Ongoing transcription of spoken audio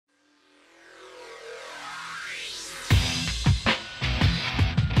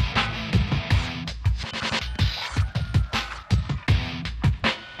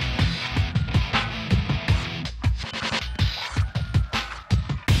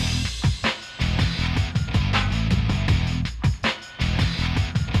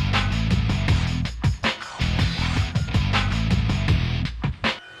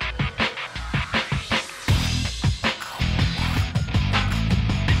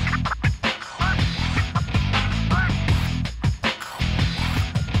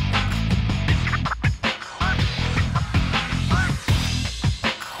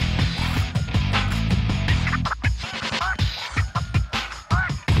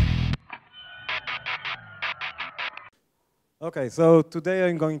Okay, so today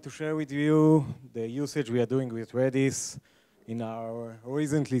I'm going to share with you the usage we are doing with Redis in our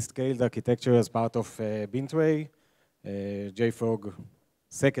recently scaled architecture as part of Bintray, JFrog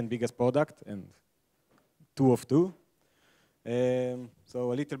second biggest product and 2 of 2.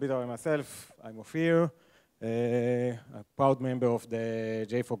 So a little bit about myself. I'm Ophir, a proud member of the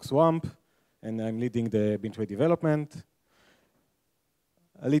JFrog Swamp, and I'm leading the Bintray development.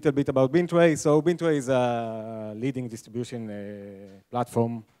 A little bit about Bintray. So Bintray is a leading distribution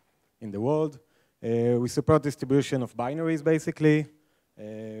platform in the world. We support distribution of binaries, basically.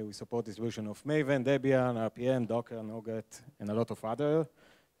 We support distribution of Maven, Debian, RPM, Docker, NuGet, and a lot of other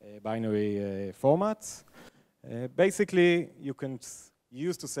binary formats. Basically, you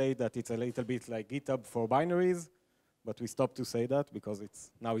used to say that it's a little bit like GitHub for binaries, but we stopped to say that because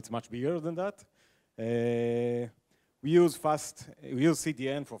now it's much bigger than that. We use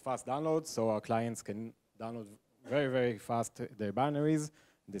CDN for fast downloads, so our clients can download very, very fast their binaries.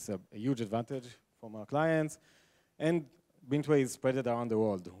 This is a huge advantage from our clients. And Bintray is spread around the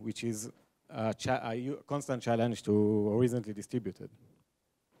world, which is a constant challenge to horizontally distributed.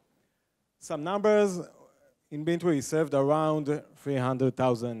 Some numbers. In Bintray, we served around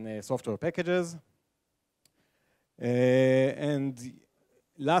 300,000 software packages. And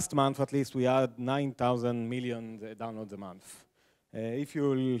last month, at least, we had 9,000 million downloads a month. If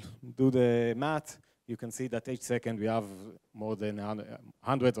you do the math, you can see that each second we have more than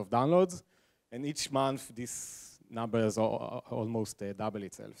hundreds of downloads. And each month, this number is almost double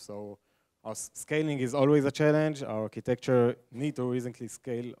itself. So our scaling is always a challenge. Our architecture needs to horizontally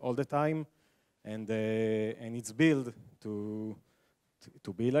scale all the time. And it's built to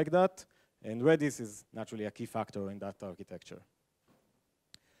be like that. And Redis is naturally a key factor in that architecture.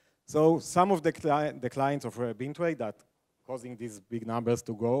 So some of the clients of Bintray that causing these big numbers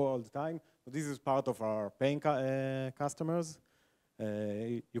to grow all the time. So this is part of our paying customers.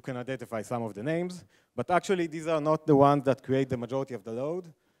 You can identify some of the names. But actually, these are not the ones that create the majority of the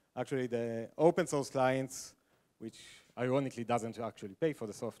load. Actually, the open source clients, which ironically doesn't actually pay for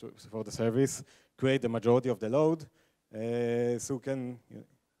the software, for the service, create the majority of the load. So you can,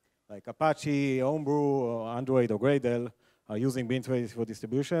 like Apache, Homebrew, or Android, or Gradle are using Bintray for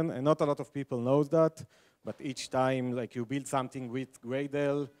distribution. And not a lot of people know that. But each time like you build something with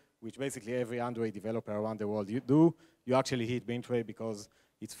Gradle, which basically every Android developer around the world you actually hit Bintray because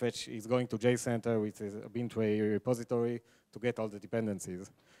it's going to JCenter, which is a Bintray repository, to get all the dependencies.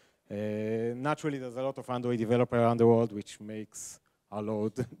 Naturally, there's a lot of Android developers around the world, which makes our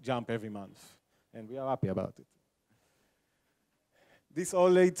load jump every month. And we are happy about it. This all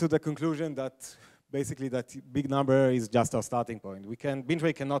led to the conclusion that basically that big number is just our starting point.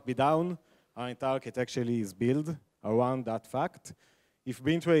 Bintray cannot be down. Our entire architecture is built around that fact. If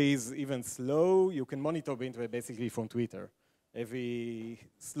Bintray is even slow, you can monitor Bintray basically from Twitter. Every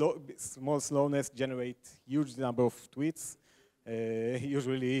small slowness generates huge number of tweets.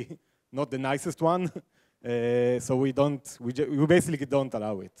 Usually not the nicest one, so we basically don't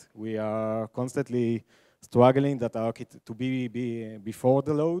allow it. We are constantly struggling to be before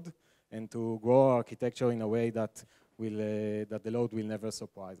the load and to grow our architecture in a way that the load will never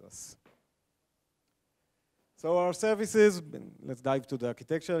surprise us. So our services, let's dive to the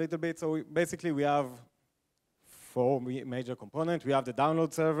architecture a little bit. So basically we have 4 major components. We have the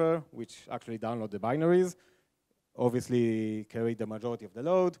download server, which actually download the binaries. Obviously carry the majority of the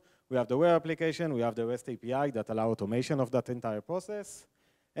load. We have the web application, we have the REST API that allow automation of that entire process.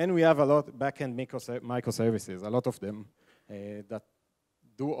 And we have a lot backend microservices, a lot of them that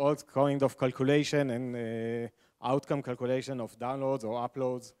do all kind of calculation and outcome calculation of downloads or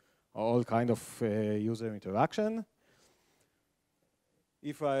uploads, or all kind of user interaction.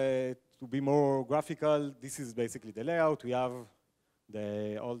 To be more graphical, this is basically the layout. We have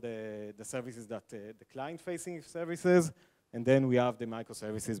all the services that the client-facing services, and then we have the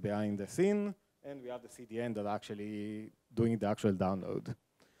microservices behind the scene, and we have the CDN that actually doing the actual download.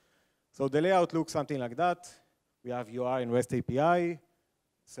 So the layout looks something like that. We have URI and REST API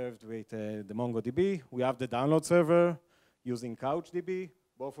served with the MongoDB. We have the download server using CouchDB.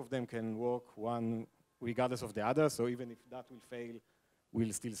 Both of them can work one regardless of the other, so even if that will fail,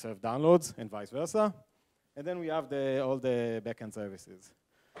 we'll still serve downloads and vice versa. And then we have all the backend services.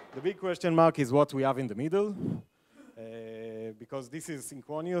 The big question mark is what we have in the middle, because this is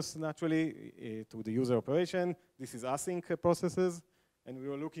synchronous naturally to the user operation. This is async processes, and we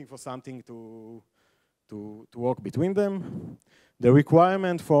were looking for something to work between them. The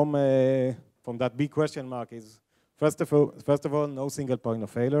requirement from that big question mark is, first of all, no single point of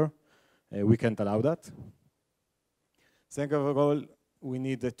failure. We can't allow that. Second of all, we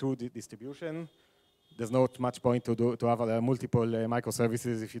need the true distribution. there's not much point to have multiple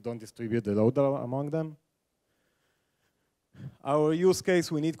microservices if you don't distribute the load among them. Our use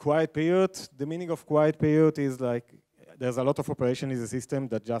case, we need quiet period. The meaning of quiet period is like there's a lot of operation in the system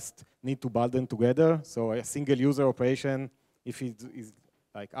that just need to bundle together. So a single user operation, if it is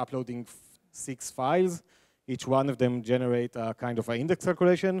like uploading 6 files, each one of them generate a kind of an index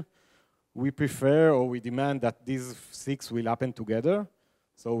calculation. We prefer or we demand that these 6 will happen together.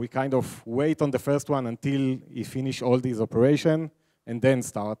 So we kind of wait on the first one until you finish all these operations and then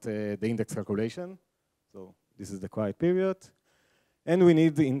start the index calculation. So this is the quiet period. And we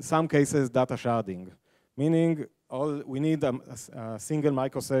need, in some cases, data sharding, meaning we need a single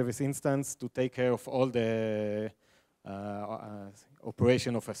microservice instance to take care of all the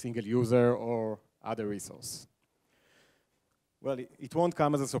operation of a single user or other resource. Well, it won't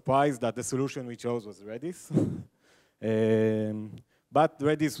come as a surprise that the solution we chose was Redis. But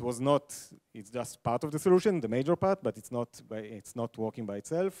Redis was not, it's just part of the solution, the major part, but it's not working by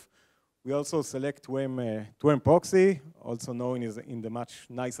itself. We also select Twemproxy, also known as in the much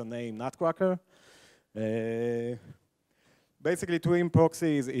nicer name, nutcracker. Basically,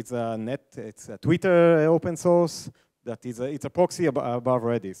 Twemproxy it's a Twitter open source that is it's a proxy above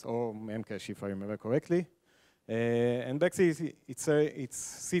Redis or Memcache, if I remember correctly. And basically, it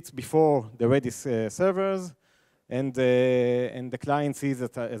sits before the Redis servers, and the client sees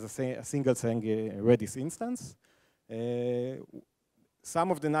it as a single Redis instance.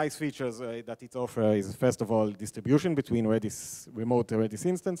 Some of the nice features that it offers is, first of all, distribution between remote Redis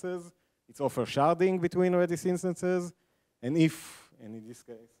instances. It offers sharding between Redis instances, and in this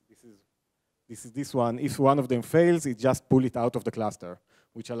case, this one, if one of them fails, it just pull it out of the cluster,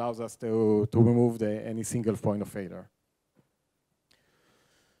 which allows us to remove any single point of failure.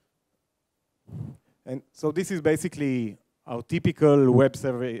 And so this is basically our typical web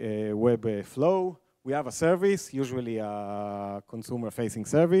flow. We have a service, usually a consumer-facing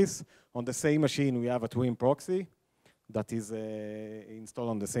service. On the same machine, we have a Twemproxy that is installed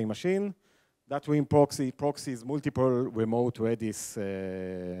on the same machine. That Twemproxy proxies multiple remote Redis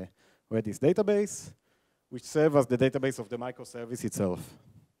database, which serve as the database of the microservice itself.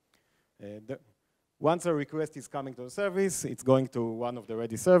 Once a request is coming to the service, it's going to one of the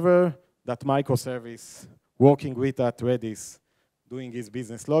Redis server. That microservice working with that Redis, doing its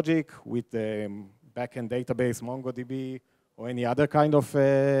business logic with the backend database, MongoDB, or any other kind of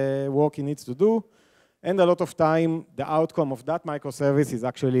work it needs to do. And a lot of time, the outcome of that microservice is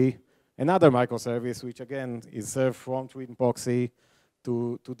actually another microservice, which again is served from Twemproxy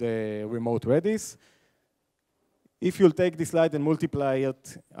to the remote Redis. If you'll take this slide and multiply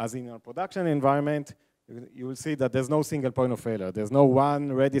it as in a production environment, you will see that there's no single point of failure. There's no one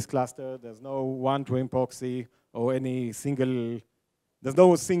Redis cluster, there's no one Twemproxy, or there's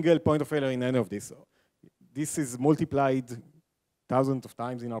no single point of failure in any of this. This is multiplied thousands of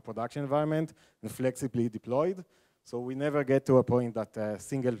times in our production environment and flexibly deployed. So we never get to a point that a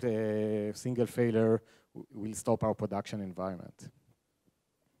single failure will stop our production environment.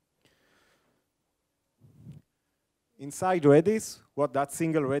 Inside Redis, what that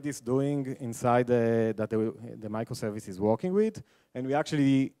single Redis is doing inside that the microservice is working with, and we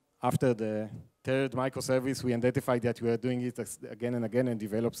actually, after the third microservice, we identified that we are doing it again and again and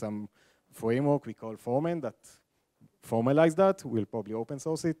develop some framework we call Foreman that formalize that. We'll probably open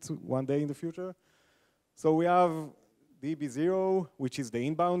source it one day in the future. So we have DB0, which is the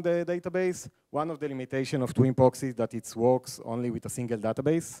inbound database. One of the limitations of Twemproxy is that it works only with a single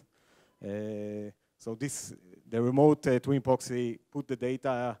database. So the remote Twemproxy put the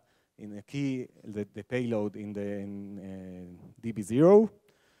data in a key, the payload in DB0.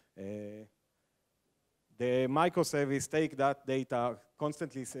 The microservice take that data,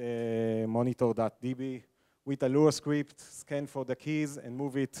 constantly monitor that DB with a Lua script, scan for the keys, and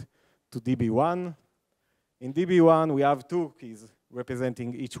move it to DB1. In DB1, we have 2 keys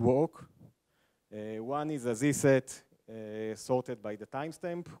representing each work. One is a zset sorted by the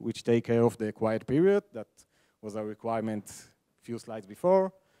timestamp, which take care of the quiet period. That was a requirement a few slides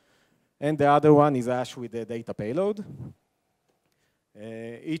before. And the other one is hash with the data payload.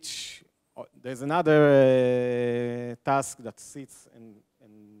 There's another task that sits and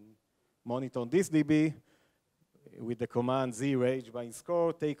monitor this DB with the command zrange by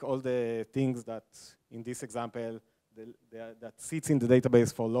score, take all the things that, in this example, that sits in the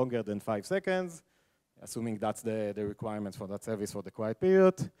database for longer than 5 seconds, assuming that's the requirements for that service for the quiet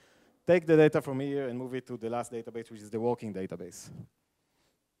period. Take the data from here and move it to the last database, which is the working database.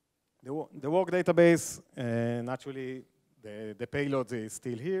 The work database, naturally, the payload is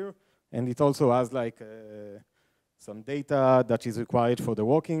still here, and it also has like some data that is required for the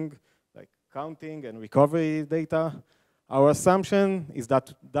working, like counting and recovery data. Our assumption is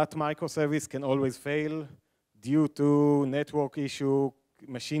that that microservice can always fail due to network issue,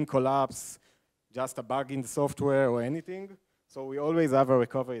 machine collapse, just a bug in the software or anything. So we always have a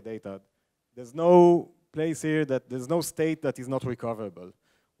recovery data. There's no place here that there's no state that is not recoverable.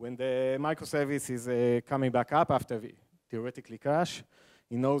 When the microservice is coming back up after we theoretically crash,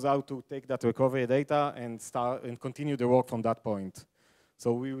 it knows how to take that recovery data and start and continue the work from that point.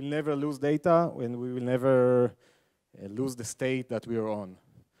 So we will never lose data, and we will never lose the state that we are on.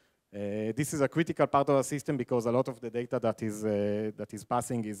 This is a critical part of our system because a lot of the data that is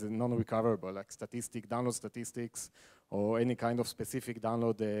passing is non-recoverable, like download statistics, or any kind of specific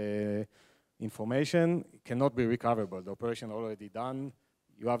download information cannot be recoverable. The operation already done.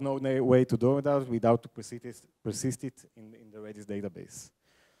 You have no way to do that without to persist it in the Redis database.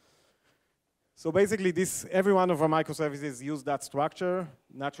 So basically, every one of our microservices use that structure.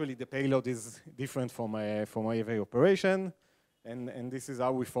 Naturally, the payload is different from every operation, and this is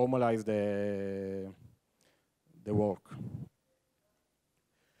how we formalize the work.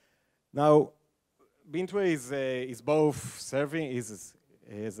 Now, Bintray is both serving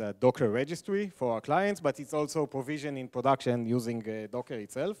is a Docker registry for our clients, but it's also provisioned in production using Docker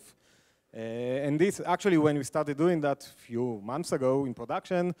itself. And this, actually, when we started doing that a few months ago in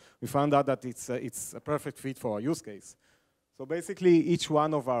production, we found out that it's a perfect fit for our use case. So basically, each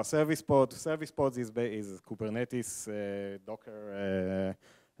one of our service pods is Kubernetes Docker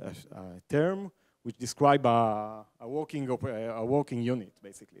term, which describe a working unit,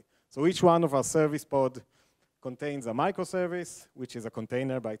 basically. So each one of our service pod contains a microservice, which is a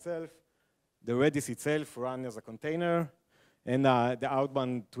container by itself. The Redis itself runs as a container, and the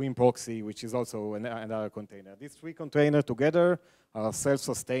outbound Twemproxy, which is also another container. These three containers together are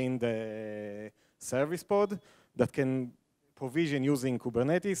self-sustained service pod that can provision using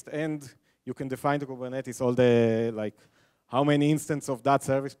Kubernetes, and you can define the Kubernetes all the, like, how many instances of that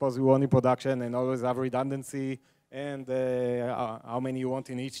service pod you want in production, and always have redundancy, and how many you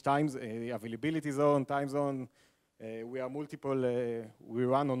want in each availability zone, time zone. We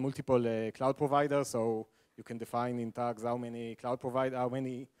run on multiple cloud providers, so you can define in tags how many how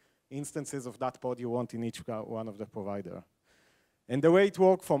many instances of that pod you want in each one of the provider. And the way it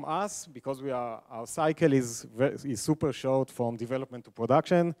works from us, because our cycle is super short from development to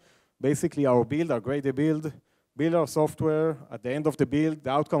production. Basically, our graded build our software. At the end of the build,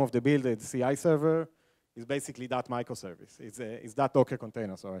 the outcome of the build, the CI server, is basically that microservice. It's that Docker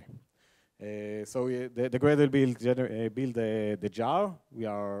container, sorry. So the graded build the jar. We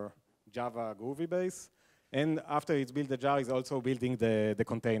are Java Groovy base. And after it's built the jar, it's also building the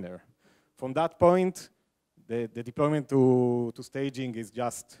container. From that point, the deployment to staging is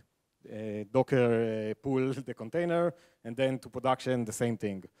just Docker pull the container, and then to production, the same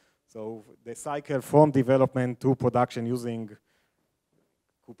thing. So the cycle from development to production using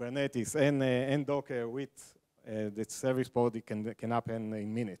Kubernetes and Docker with the service pod, it can happen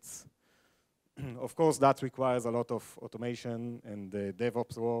in minutes. Of course, that requires a lot of automation and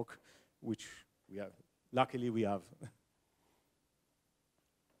DevOps work, which luckily we have.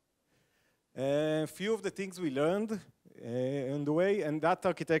 A few of the things we learned on the way, and that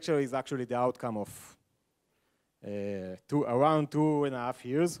architecture is actually the outcome of around 2.5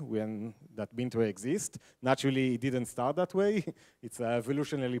 years when that Bintray exists. Naturally, it didn't start that way. It's an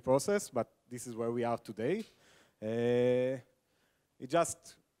evolutionary process, but this is where we are today. It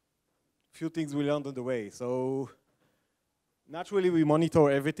just few things we learned on the way. So naturally, we monitor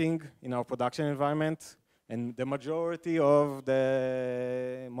everything in our production environment, and the majority of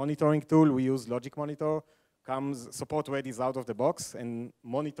the monitoring tool we use, Logic Monitor, support Redis out of the box and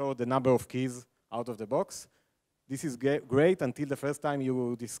monitor the number of keys out of the box. This is great until the first time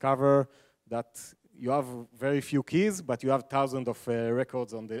you discover that you have very few keys, but you have thousands of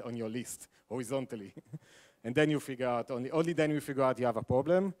records on your list horizontally. And then you figure out, only then you figure out you have a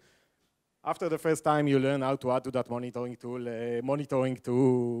problem. After the first time, you learn how to add to that monitoring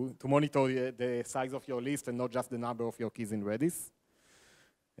tool, to monitor the size of your list and not just the number of your keys in Redis.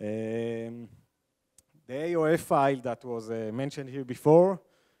 The AOF file that was mentioned here before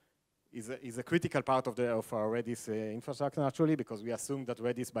is a critical part of our Redis infrastructure, actually, because we assume that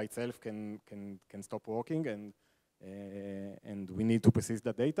Redis by itself can stop working, and we need to persist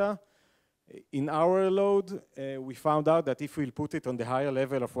the data. In our load, we found out that if we put it on the higher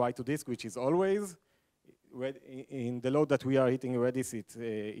level of write to disk, which is always, in the load that we are hitting Redis,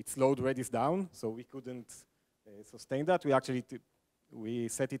 it slowed Redis down, so we couldn't sustain that. We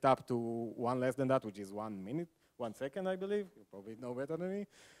set it up to one less than that, which is 1 minute, 1 second, I believe. You probably know better than me.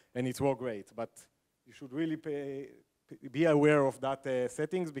 And it worked great, but you should really pay be aware of that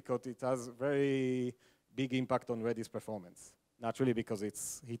settings because it has very big impact on Redis performance. Naturally, because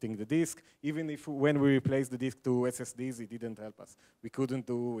it's hitting the disk. Even if when we replace the disk to SSDs, it didn't help us. We couldn't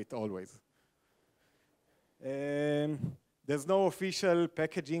do it always. There's no official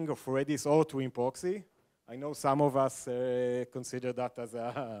packaging of Redis or Twemproxy. I know some of us consider that as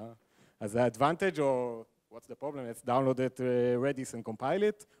an advantage, or what's the problem? Let's download it, Redis and compile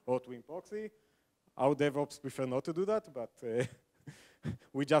it, or Twemproxy. Our DevOps prefer not to do that, but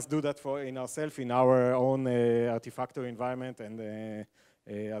we just do that in ourselves, in our own Artifactory environment and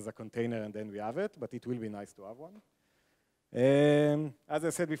as a container, and then we have it, but it will be nice to have one. As I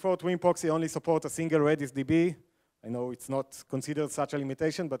said before, Twemproxy only supports a single Redis DB. I know it's not considered such a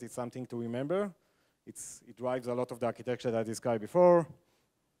limitation, but it's something to remember. It drives a lot of the architecture that I described before.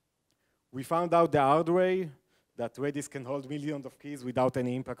 We found out the hard way that Redis can hold millions of keys without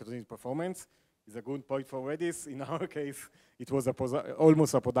any impact on its performance. It's a good point for Redis. In our case, it was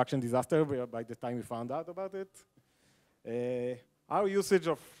almost a production disaster by the time we found out about it. Our usage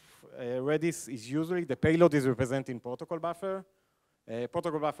of Redis is usually, the payload is represented in protocol buffer.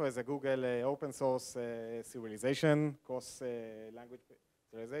 Protocol buffer is a Google open source serialization, cross-language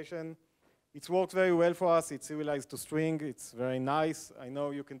serialization. It works very well for us. It's serialized to string. It's very nice. I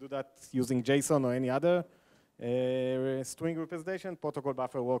know you can do that using JSON or any other string representation. Protocol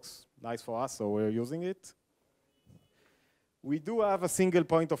buffer works nice for us, so we're using it. We do have a single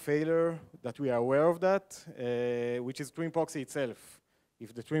point of failure that we are aware of that, which is Twemproxy itself.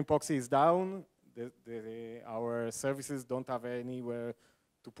 If the Twemproxy is down, our services don't have anywhere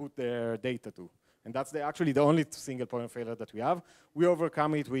to put their data to. And that's actually the only single point of failure that we have. We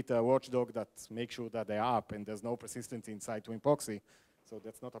overcome it with a watchdog that makes sure that they are up and there's no persistence inside Twemproxy. So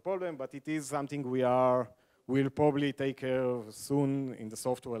that's not a problem, but it is something we'll probably take care of soon in the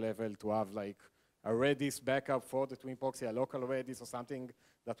software level to have like a Redis backup for the Twemproxy, a local Redis or something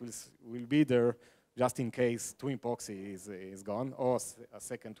that will be there just in case Twemproxy is gone, or a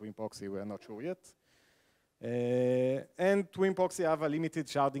second Twemproxy, we're not sure yet. And Twemproxy have a limited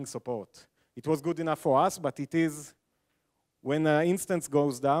sharding support. It was good enough for us, but it is, when an instance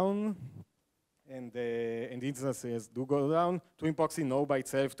goes down, and instances do go down, Twemproxy know by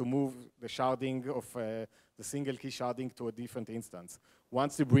itself to move the sharding of the single key sharding to a different instance.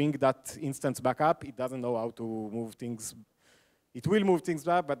 Once you bring that instance back up, it doesn't know how to move things. It will move things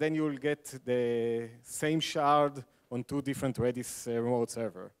back, but then you will get the same shard on two different Redis remote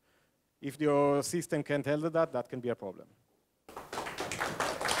server. If your system can't handle that, that can be a problem.